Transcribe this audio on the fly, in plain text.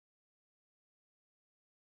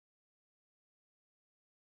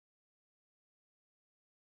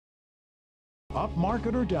Up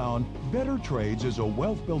market or down, Better Trades is a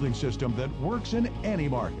wealth building system that works in any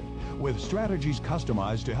market, with strategies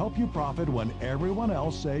customized to help you profit when everyone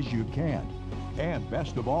else says you can't. And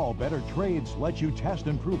best of all, Better Trades lets you test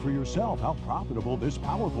and prove for yourself how profitable this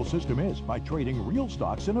powerful system is by trading real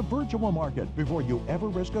stocks in a virtual market before you ever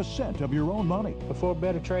risk a cent of your own money. Before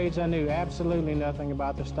Better Trades, I knew absolutely nothing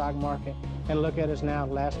about the stock market. And look at us now.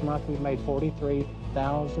 Last month, we made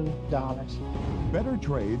 $43,000. Better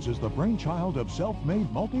Trades is the brainchild of self-made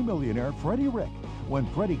multimillionaire Freddie Rick. When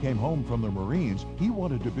Freddie came home from the Marines, he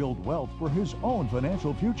wanted to build wealth for his own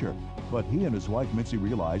financial future. But he and his wife Mitzi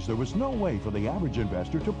realized there was no way for the average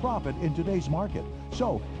investor to profit in today's market.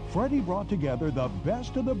 So Freddie brought together the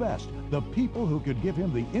best of the best, the people who could give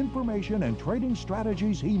him the information and trading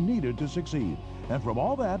strategies he needed to succeed. And from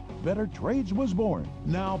all that, Better Trades was born.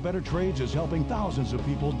 Now Better Trades is helping thousands of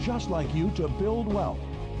people just like you to build wealth.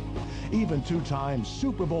 Even two-time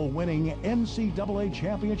Super Bowl winning NCAA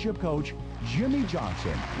championship coach Jimmy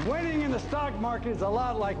Johnson. Winning in the stock market is a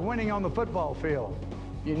lot like winning on the football field.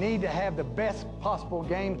 You need to have the best possible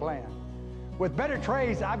game plan. With Better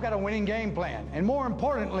Trades, I've got a winning game plan. And more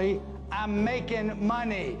importantly, I'm making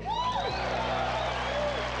money.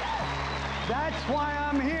 That's why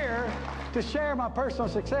I'm here, to share my personal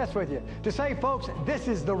success with you. To say, folks, this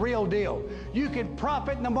is the real deal. You can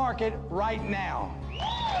profit in the market right now.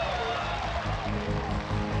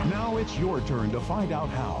 Now it's your turn to find out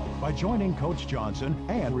how by joining Coach Johnson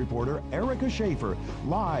and reporter Erica Schaefer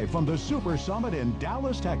live from the Super Summit in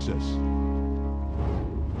Dallas, Texas.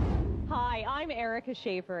 Hi, I'm Erica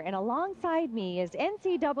Schaefer, and alongside me is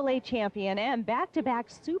NCAA champion and back-to-back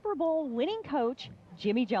Super Bowl winning coach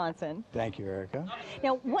Jimmy Johnson. Thank you, Erica.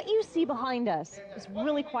 Now, what you see behind us is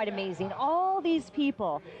really quite amazing. All these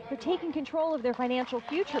people, they're taking control of their financial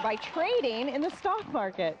future by trading in the stock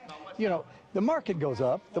market. You know, the market goes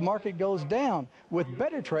up, the market goes down. With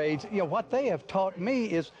Better Trades, you know, what they have taught me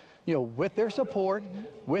is, you know, with their support,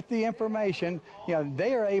 with the information, you know,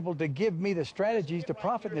 they are able to give me the strategies to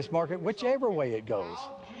profit in this market, whichever way it goes.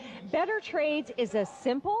 Better Trades is a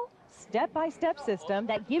simple, step-by-step system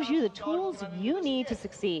that gives you the tools you need to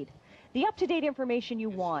succeed. The up-to-date information you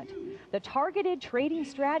want, the targeted trading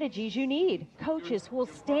strategies you need, coaches who will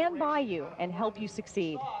stand by you and help you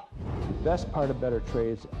succeed. The best part of Better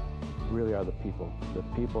Trades really are the people. The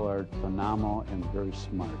people are phenomenal and very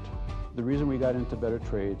smart. The reason we got into Better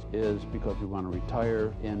Trades is because we want to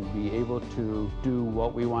retire and be able to do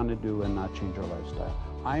what we want to do and not change our lifestyle.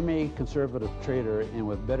 I'm a conservative trader, and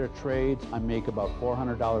with Better Trades, I make about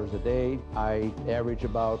 $400 a day. I average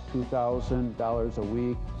about $2,000 a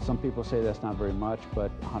week. Some people say that's not very much,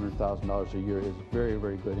 but $100,000 a year is very,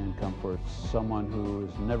 very good income for someone who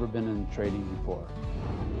has never been in trading before.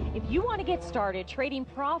 If you want to get started trading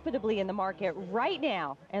profitably in the market right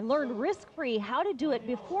now and learn risk-free how to do it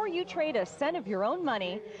before you trade a cent of your own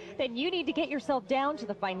money, then you need to get yourself down to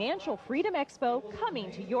the Financial Freedom Expo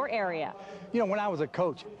coming to your area. You know, when I was a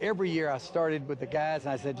coach, every year I started with the guys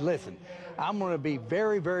and I said, listen, I'm going to be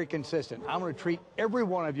very, very consistent. I'm going to treat every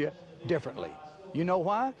one of you differently. You know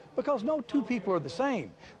why? Because no two people are the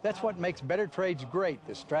same. That's what makes Better Trades great.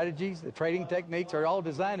 The strategies, the trading techniques are all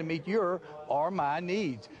designed to meet your or my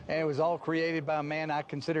needs. And it was all created by a man I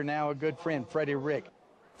consider now a good friend, Freddie Rick.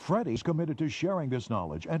 Freddie's committed to sharing this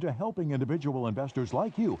knowledge and to helping individual investors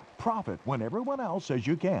like you profit when everyone else says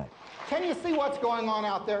you can't. Can you see what's going on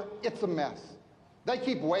out there? It's a mess. They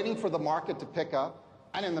keep waiting for the market to pick up,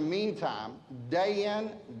 and in the meantime, day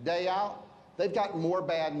in, day out, they've got more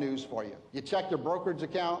bad news for you. You check your brokerage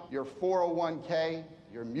account, your 401k,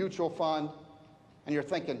 your mutual fund, and you're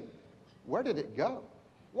thinking, where did it go?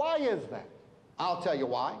 Why is that? I'll tell you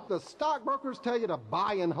why. The stockbrokers tell you to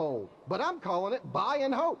buy and hold, but I'm calling it buy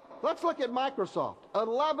and hope. Let's look at Microsoft.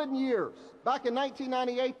 11 years. Back in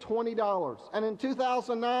 1998, $20. And in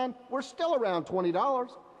 2009, we're still around $20.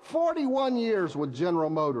 41 years with General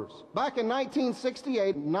Motors. Back in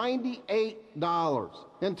 1968, $98.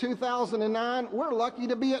 In 2009, we're lucky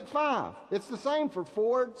to be at 5. It's the same for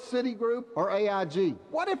Ford, Citigroup, or AIG.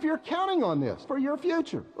 What if you're counting on this for your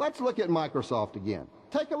future? Let's look at Microsoft again.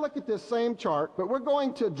 Take a look at this same chart, but we're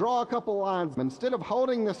going to draw a couple lines. Instead of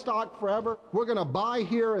holding the stock forever, we're going to buy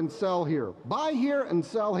here and sell here. Buy here and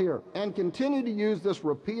sell here, and continue to use this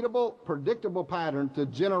repeatable, predictable pattern to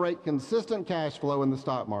generate consistent cash flow in the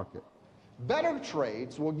stock market. Better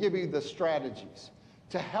Trades will give you the strategies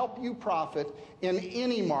to help you profit in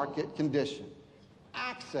any market condition.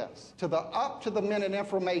 Access to the up-to-the-minute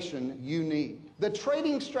information you need. The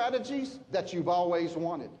trading strategies that you've always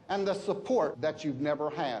wanted, and the support that you've never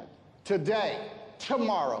had. Today,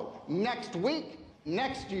 tomorrow, next week,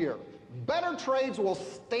 next year, Better Trades will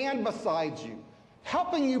stand beside you,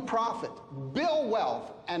 helping you profit, build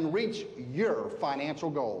wealth, and reach your financial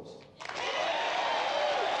goals.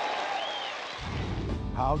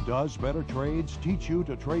 How does Better Trades teach you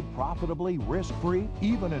to trade profitably, risk-free,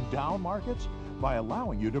 even in down markets? By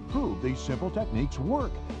allowing you to prove these simple techniques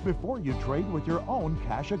work before you trade with your own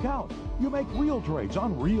cash account. You make real trades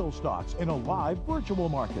on real stocks in a live virtual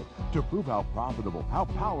market to prove how profitable, how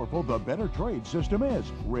powerful the Better Trade system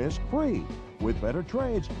is, risk-free. With Better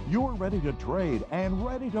Trades, you're ready to trade and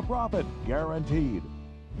ready to profit, guaranteed.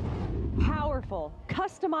 Powerful,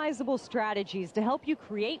 customizable strategies to help you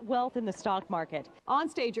create wealth in the stock market. On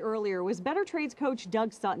stage earlier was Better Trades coach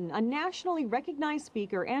Doug Sutton, a nationally recognized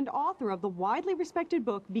speaker and author of the widely respected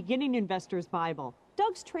book, Beginning Investor's Bible.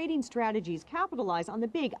 Doug's trading strategies capitalize on the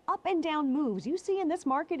big up and down moves you see in this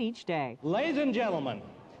market each day. Ladies and gentlemen,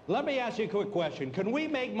 let me ask you a quick question. Can we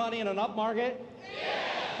make money in an up market? Yeah.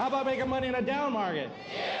 How about making money in a down market?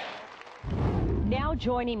 Yeah. Now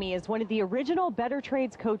joining me is one of the original Better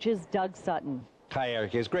Trades coaches, Doug Sutton. Hi,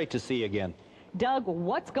 Eric. It's great to see you again. Doug,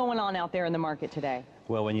 what's going on out there in the market today?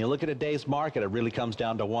 Well, when you look at a day's market, it really comes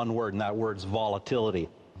down to one word, and that word's volatility.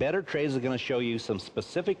 Better Trades is going to show you some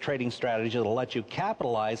specific trading strategies that will let you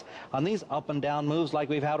capitalize on these up and down moves like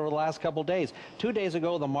we've had over the last couple days. 2 days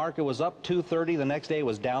ago, the market was up 230. The next day it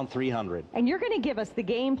was down 300. And you're going to give us the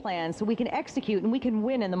game plan so we can execute and we can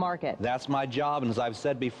win in the market. That's my job, and as I've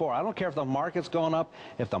said before, I don't care if the market's going up,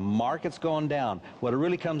 if the market's going down. What it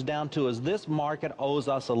really comes down to is this market owes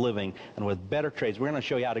us a living, and with Better Trades, we're going to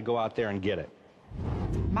show you how to go out there and get it.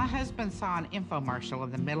 My husband saw an infomercial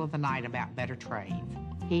in the middle of the night about Better Trades.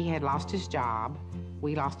 He had lost his job.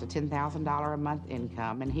 We lost a $10,000 a month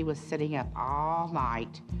income, and he was sitting up all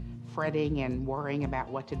night fretting and worrying about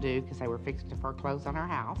what to do because they were fixing to foreclose on our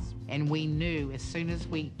house. And we knew as soon as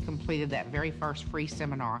we completed that very first free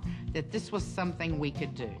seminar that this was something we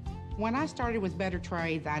could do. When I started with Better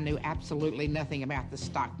Trades, I knew absolutely nothing about the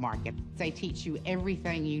stock market. They teach you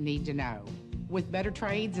everything you need to know. With Better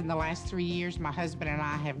Trades, in the last 3 years, my husband and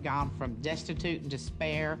I have gone from destitute and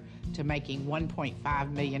despair to making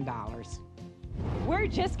 $1.5 million. We're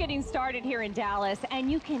just getting started here in Dallas, and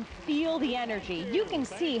you can feel the energy. You can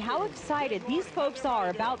see how excited these folks are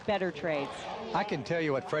about Better Trades. I can tell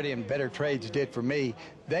you what Freddie and Better Trades did for me.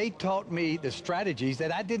 They taught me the strategies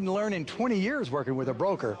that I didn't learn in 20 years working with a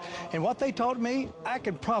broker. And what they taught me, I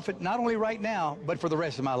can profit not only right now, but for the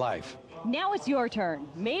rest of my life. Now it's your turn.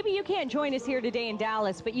 Maybe you can't join us here today in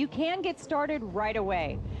Dallas, but you can get started right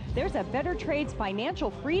away. There's a Better Trades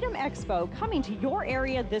Financial Freedom Expo coming to your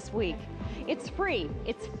area this week. It's free,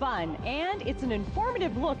 it's fun, and it's an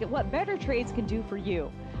informative look at what Better Trades can do for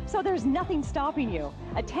you. So there's nothing stopping you.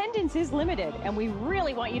 Attendance is limited, and we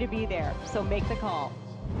really want you to be there, so make the call.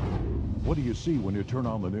 What do you see when you turn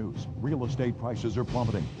on the news? Real estate prices are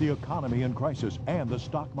plummeting, the economy in crisis, and the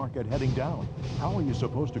stock market heading down. How are you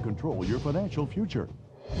supposed to control your financial future?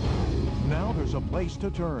 Now there's a place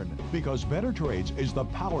to turn, because Better Trades is the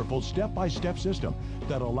powerful step-by-step system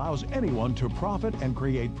that allows anyone to profit and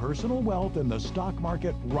create personal wealth in the stock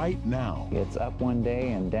market right now. It's up one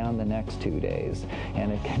day and down the next 2 days,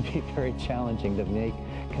 and it can be very challenging to make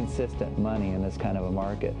consistent money in this kind of a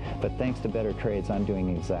market. But thanks to Better Trades, I'm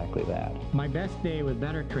doing exactly that. My best day with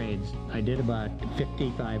Better Trades, I did about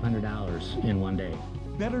 $5,500 in one day.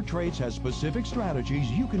 Better Trades has specific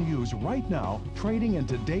strategies you can use right now trading in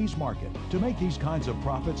today's market to make these kinds of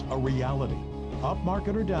profits a reality. Up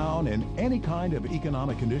market or down, in any kind of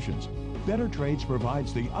economic conditions, Better Trades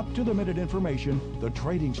provides the up-to-the-minute information, the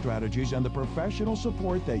trading strategies, and the professional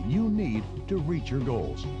support that you need to reach your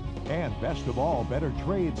goals. And best of all, Better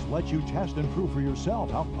Trades lets you test and prove for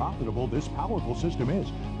yourself how profitable this powerful system is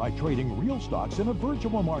by trading real stocks in a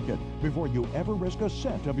virtual market before you ever risk a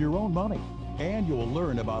cent of your own money. And you will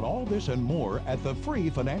learn about all this and more at the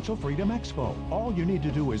free Financial Freedom Expo. All you need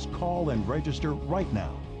to do is call and register right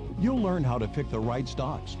now. You'll learn how to pick the right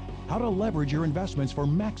stocks, how to leverage your investments for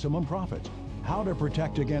maximum profits, how to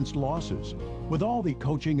protect against losses, with all the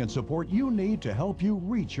coaching and support you need to help you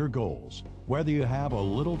reach your goals. Whether you have a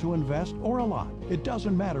little to invest or a lot, it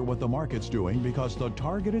doesn't matter what the market's doing, because the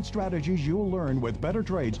targeted strategies you'll learn with Better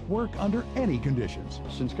Trades work under any conditions.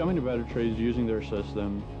 Since coming to Better Trades using their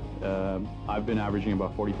system, I've been averaging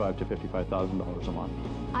about $45,000 to $55,000 a month.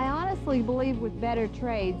 I honestly believe with Better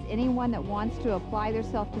Trades, anyone that wants to apply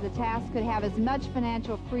themselves to the task could have as much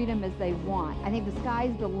financial freedom as they want. I think the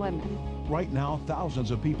sky's the limit. Right now,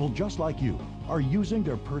 thousands of people just like you are using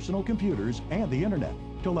their personal computers and the internet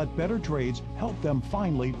to let Better Trades help them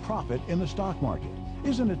finally profit in the stock market.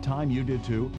 Isn't it time you did too?